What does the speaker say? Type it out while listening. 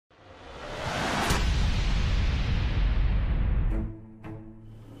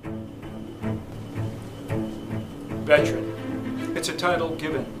Veteran. It's a title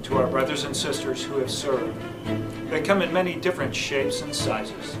given to our brothers and sisters who have served. They come in many different shapes and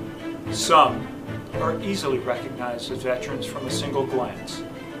sizes. Some are easily recognized as veterans from a single glance,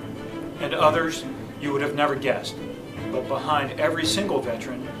 and others you would have never guessed. But behind every single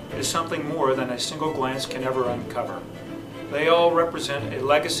veteran is something more than a single glance can ever uncover. They all represent a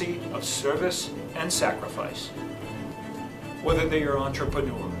legacy of service and sacrifice. Whether they are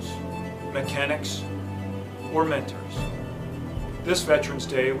entrepreneurs, mechanics, or mentors. This Veterans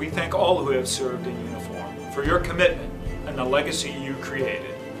Day, we thank all who have served in uniform for your commitment and the legacy you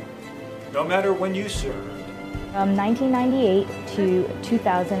created. No matter when you served. From 1998 to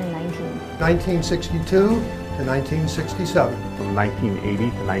 2019. 1962 to 1967. From 1980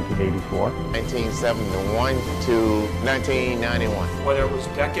 to 1984. 1971 to 1991. Whether it was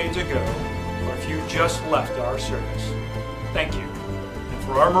decades ago or if you just left our service, thank you. And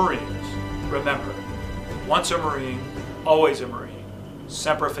for our Marines, remember, once a Marine, always a Marine.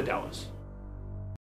 Semper Fidelis.